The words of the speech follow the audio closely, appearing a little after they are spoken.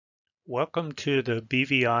Welcome to the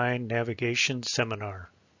BVI Navigation Seminar.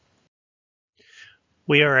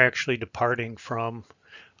 We are actually departing from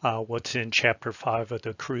what's in Chapter 5 of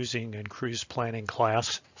the Cruising and Cruise Planning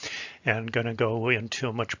class and going to go into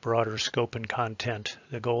a much broader scope and content.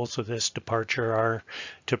 The goals of this departure are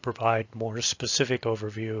to provide more specific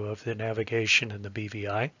overview of the navigation in the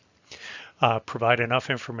BVI, provide enough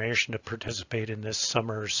information to participate in this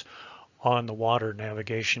summer's on the water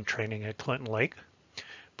navigation training at Clinton Lake,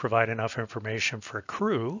 provide enough information for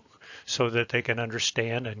crew so that they can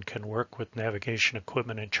understand and can work with navigation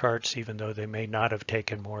equipment and charts even though they may not have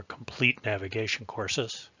taken more complete navigation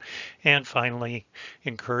courses. And finally,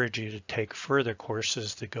 encourage you to take further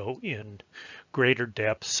courses that go in greater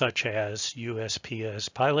depth such as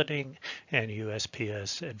USPS piloting and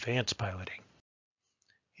USPS advanced piloting.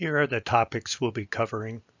 Here are the topics we'll be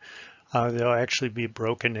covering. They'll actually be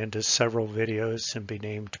broken into several videos and be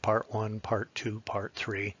named Part 1, Part 2, Part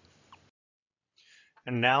 3.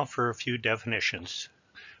 And now for a few definitions.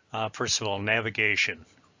 First of all, navigation.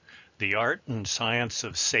 The art and science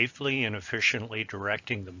of safely and efficiently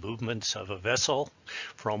directing the movements of a vessel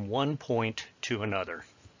from one point to another.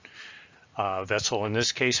 A vessel in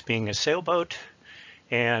this case being a sailboat.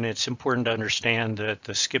 And it's important to understand that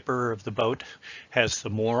the skipper of the boat has the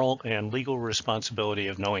moral and legal responsibility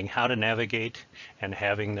of knowing how to navigate and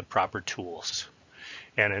having the proper tools.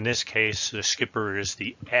 And in this case, the skipper is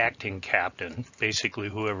the acting captain, basically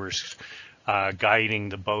whoever's guiding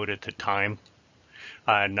the boat at the time,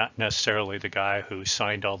 not necessarily the guy who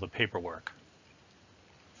signed all the paperwork.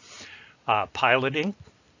 Piloting,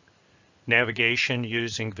 navigation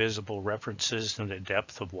using visible references in the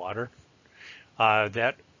depth of water.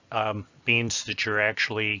 That means that you're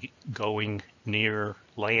actually going near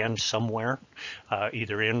land somewhere,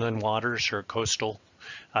 either inland waters or coastal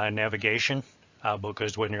navigation,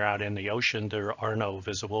 because when you're out in the ocean, there are no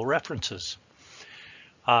visible references.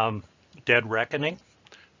 Dead reckoning,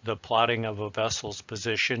 the plotting of a vessel's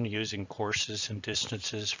position using courses and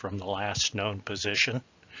distances from the last known position.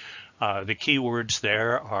 The key words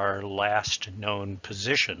there are last known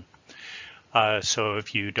position. So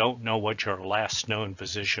if you don't know what your last known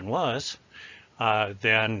position was,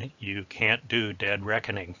 then you can't do dead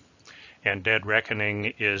reckoning. And dead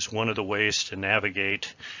reckoning is one of the ways to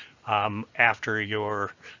navigate after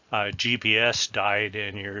your GPS died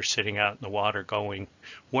and you're sitting out in the water going,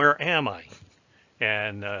 where am I?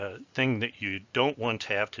 And the thing that you don't want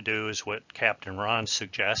to have to do is what Captain Ron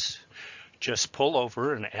suggests, just pull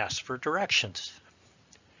over and ask for directions.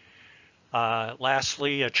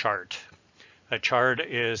 Lastly, a chart. A chart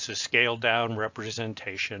is a scaled down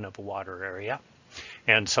representation of a water area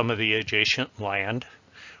and some of the adjacent land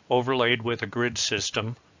overlaid with a grid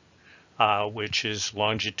system, which is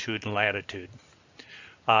longitude and latitude.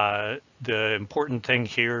 The important thing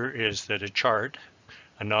here is that a chart,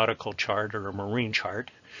 a nautical chart or a marine chart,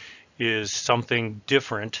 is something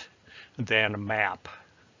different than a map.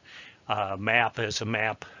 A map is a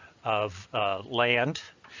map of land.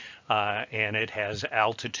 And it has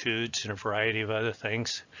altitudes and a variety of other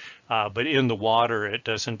things. But in the water, it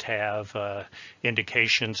doesn't have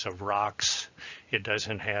indications of rocks. It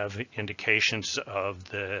doesn't have indications of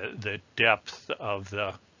the depth of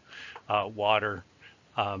the water,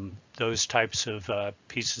 those types of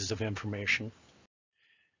pieces of information.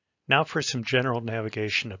 Now for some general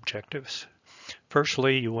navigation objectives.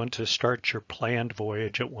 Firstly, you want to start your planned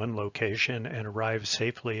voyage at one location and arrive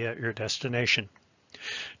safely at your destination.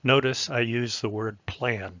 Notice I use the word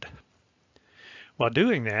planned. While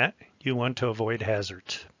doing that, you want to avoid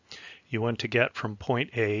hazards. You want to get from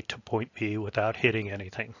point A to point B without hitting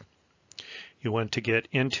anything. You want to get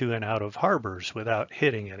into and out of harbors without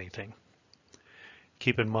hitting anything.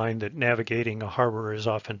 Keep in mind that navigating a harbor is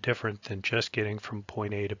often different than just getting from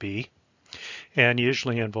point A to B, and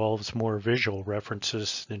usually involves more visual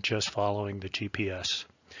references than just following the GPS.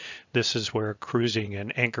 This is where cruising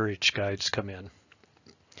and anchorage guides come in.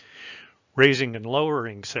 Raising and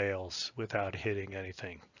lowering sails without hitting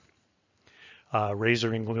anything.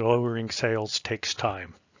 Raising and lowering sails takes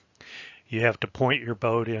time. You have to point your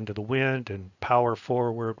boat into the wind and power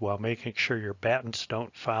forward while making sure your battens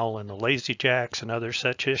don't foul in the lazy jacks and other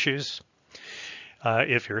such issues.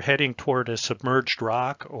 If you're heading toward a submerged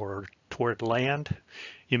rock or toward land,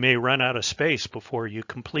 you may run out of space before you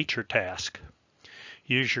complete your task.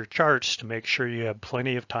 Use your charts to make sure you have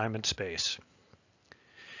plenty of time and space.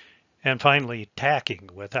 And finally, tacking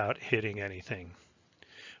without hitting anything.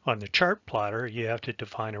 On the chart plotter, you have to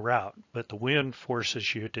define a route, but the wind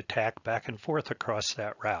forces you to tack back and forth across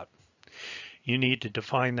that route. You need to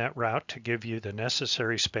define that route to give you the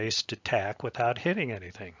necessary space to tack without hitting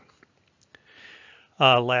anything.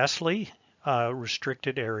 Lastly,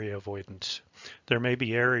 restricted area avoidance. There may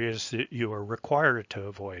be areas that you are required to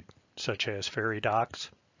avoid, such as ferry docks,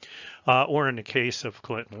 or in the case of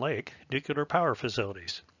Clinton Lake, nuclear power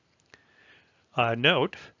facilities.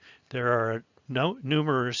 Note, there are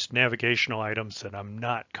numerous navigational items that I'm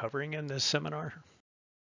not covering in this seminar.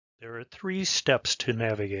 There are 3 steps to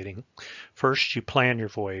navigating. First, you plan your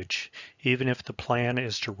voyage. Even if the plan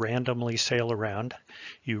is to randomly sail around,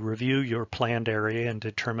 you review your planned area and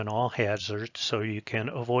determine all hazards so you can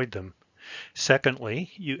avoid them.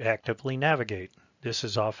 Secondly, you actively navigate. This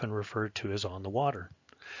is often referred to as on the water.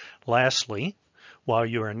 Lastly, while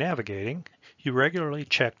you are navigating, you regularly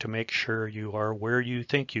check to make sure you are where you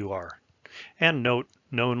think you are, and note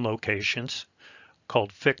known locations,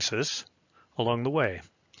 called fixes, along the way.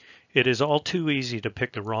 It is all too easy to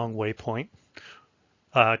pick the wrong waypoint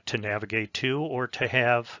to navigate to, or to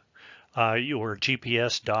have your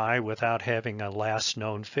GPS die without having a last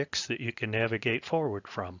known fix that you can navigate forward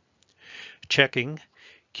from. Checking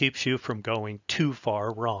keeps you from going too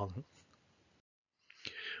far wrong.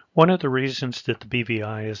 One of the reasons that the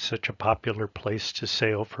BVI is such a popular place to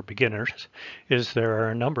sail for beginners is there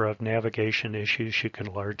are a number of navigation issues you can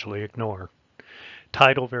largely ignore.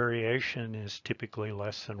 Tidal variation is typically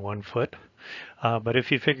less than 1 foot, but if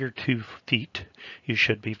you figure 2 feet, you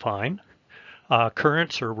should be fine.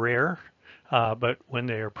 Currents are rare, but when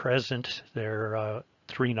they are present, they're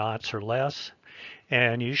 3 knots or less,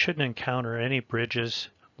 and you shouldn't encounter any bridges,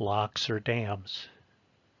 locks, or dams.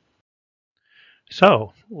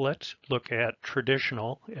 So let's look at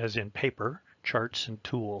traditional, as in paper, charts and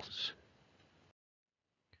tools.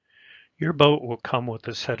 Your boat will come with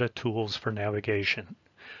a set of tools for navigation.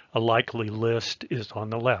 A likely list is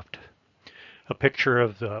on the left. A picture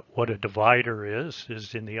of what a divider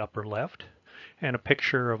is in the upper left, and a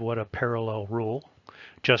picture of what a parallel rule,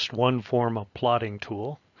 just one form of plotting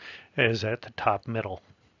tool, is at the top middle.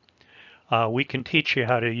 We can teach you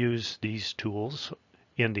how to use these tools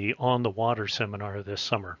in the On the Water seminar this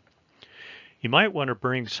summer. You might want to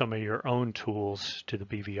bring some of your own tools to the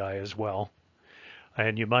BVI as well.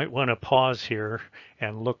 And you might want to pause here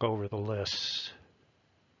and look over the lists.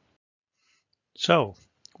 So,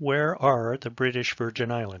 where are the British Virgin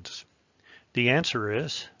Islands? The answer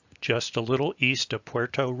is just a little east of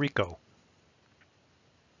Puerto Rico.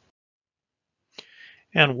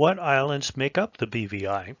 And what islands make up the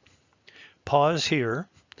BVI? Pause here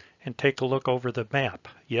and take a look over the map.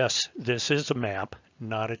 Yes, this is a map,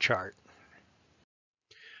 not a chart.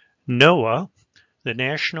 NOAA, the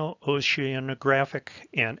National Oceanographic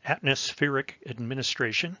and Atmospheric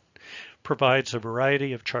Administration, provides a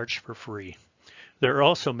variety of charts for free. There are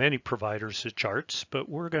also many providers of charts, but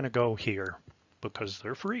we're going to go here because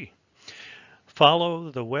they're free.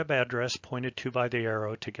 Follow the web address pointed to by the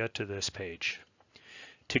arrow to get to this page.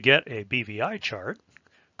 To get a BVI chart,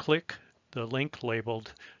 click the link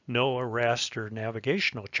labeled NOAA Raster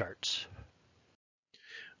Navigational Charts.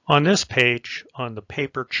 On this page, on the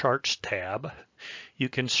Paper Charts tab, you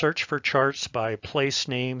can search for charts by place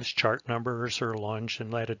names, chart numbers, or longitude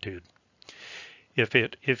and latitude.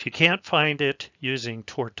 If you can't find it using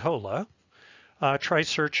Tortola, try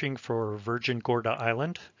searching for Virgin Gorda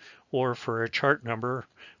Island or for a chart number,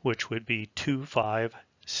 which would be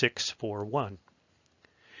 25641.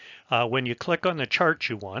 When you click on the chart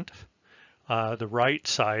you want, the right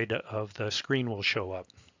side of the screen will show up.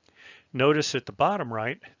 Notice at the bottom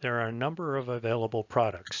right, there are a number of available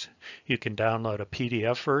products. You can download a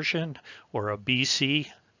PDF version or a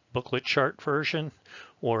BC booklet chart version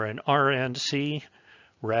or an RNC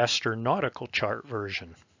raster nautical chart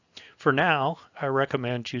version. For now, I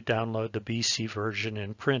recommend you download the BC version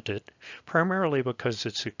and print it, primarily because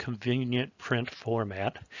it's a convenient print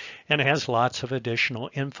format and has lots of additional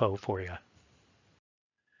info for you.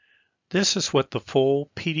 This is what the full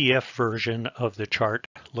PDF version of the chart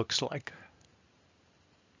looks like.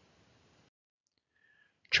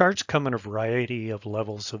 Charts come in a variety of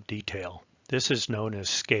levels of detail. This is known as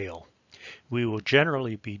scale. We will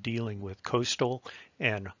generally be dealing with coastal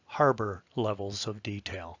and harbor levels of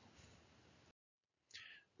detail.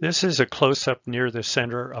 This is a close-up near the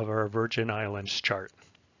center of our Virgin Islands chart.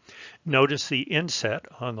 Notice the inset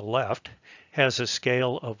on the left has a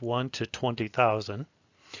scale of 1 to 20,000.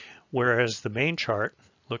 Whereas the main chart,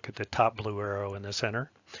 look at the top blue arrow in the center,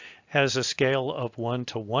 has a scale of 1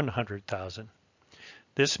 to 100,000.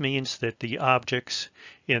 This means that the objects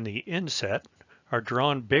in the inset are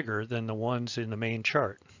drawn bigger than the ones in the main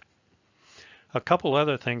chart. A couple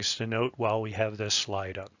other things to note while we have this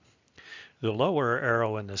slide up. The lower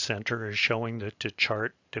arrow in the center is showing that the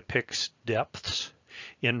chart depicts depths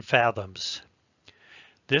in fathoms.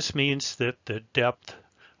 This means that the depth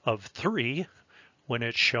of 3, when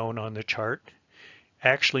it's shown on the chart,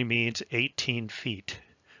 actually means 18 feet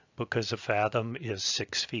because a fathom is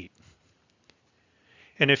 6 feet.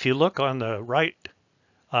 And if you look on the right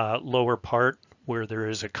lower part where there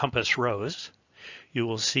is a compass rose, you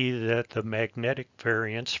will see that the magnetic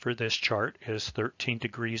variance for this chart is 13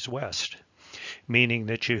 degrees west, meaning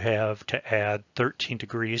that you have to add 13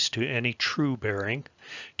 degrees to any true bearing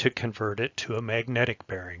to convert it to a magnetic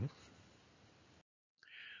bearing.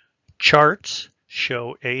 Charts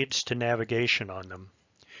show aids to navigation on them.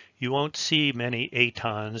 You won't see many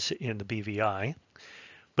ATONs in the BVI,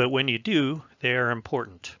 but when you do, they are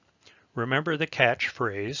important. Remember the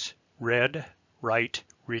catchphrase, red, right,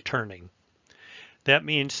 returning. That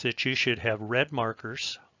means that you should have red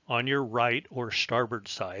markers on your right or starboard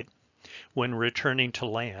side when returning to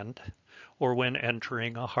land or when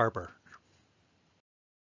entering a harbor.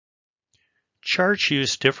 Charts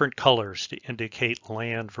use different colors to indicate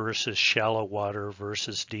land versus shallow water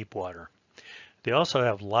versus deep water. They also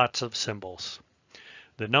have lots of symbols.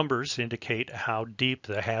 The numbers indicate how deep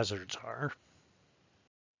the hazards are.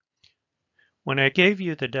 When I gave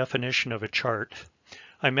you the definition of a chart,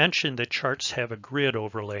 I mentioned that charts have a grid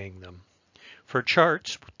overlaying them. For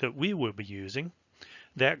charts that we will be using,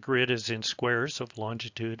 that grid is in squares of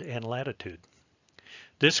longitude and latitude.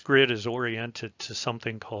 This grid is oriented to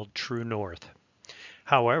something called true north.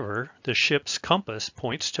 However, the ship's compass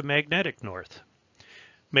points to magnetic north.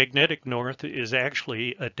 Magnetic north is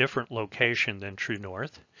actually a different location than true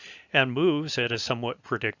north and moves at a somewhat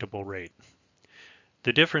predictable rate.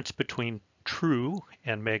 The difference between true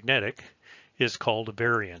and magnetic is called a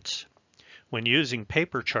variance. When using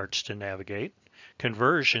paper charts to navigate,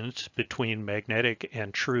 conversions between magnetic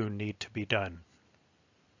and true need to be done.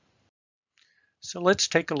 So let's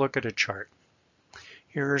take a look at a chart.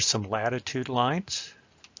 Here are some latitude lines,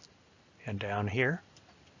 and down here,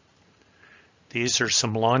 these are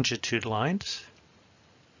some longitude lines,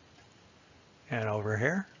 and over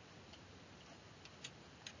here,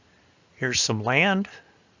 here's some land,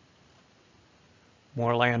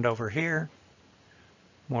 more land over here,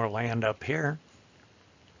 more land up here.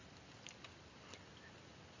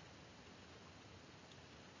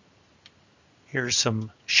 Here's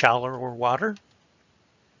some shallower water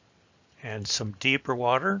and some deeper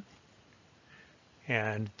water.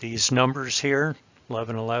 And these numbers here,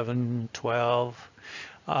 11, 11, 12,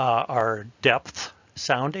 are depth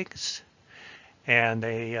soundings, and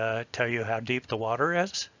they tell you how deep the water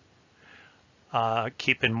is.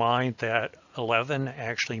 Keep in mind that 11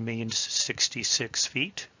 actually means 66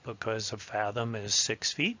 feet because a fathom is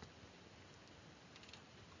 6 feet.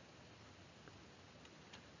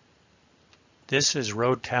 This is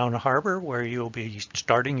Roadtown Harbor, where you'll be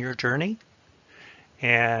starting your journey.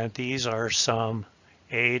 And these are some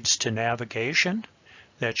aids to navigation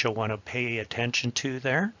that you'll want to pay attention to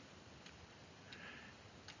there.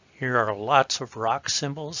 Here are lots of rock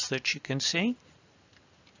symbols that you can see.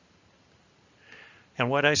 And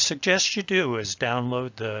what I suggest you do is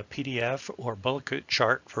download the PDF or bullet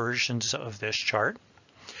chart versions of this chart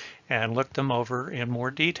and look them over in more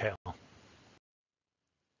detail.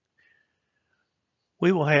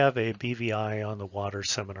 We will have a BVI on the water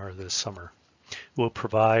seminar this summer. We'll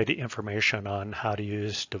provide information on how to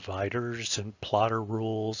use dividers and plotter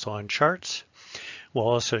rules on charts. We'll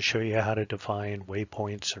also show you how to define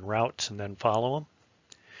waypoints and routes and then follow them.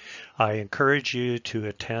 I encourage you to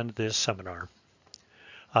attend this seminar.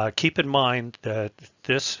 Keep in mind that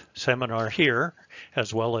this seminar here,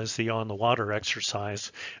 as well as the on the water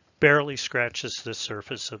exercise, barely scratches the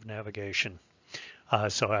surface of navigation.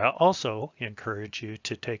 So I also encourage you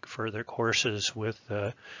to take further courses with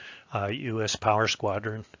the U.S. Power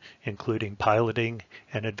Squadron, including piloting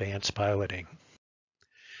and advanced piloting.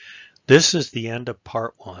 This is the end of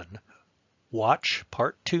part 1. Watch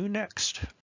part 2 next.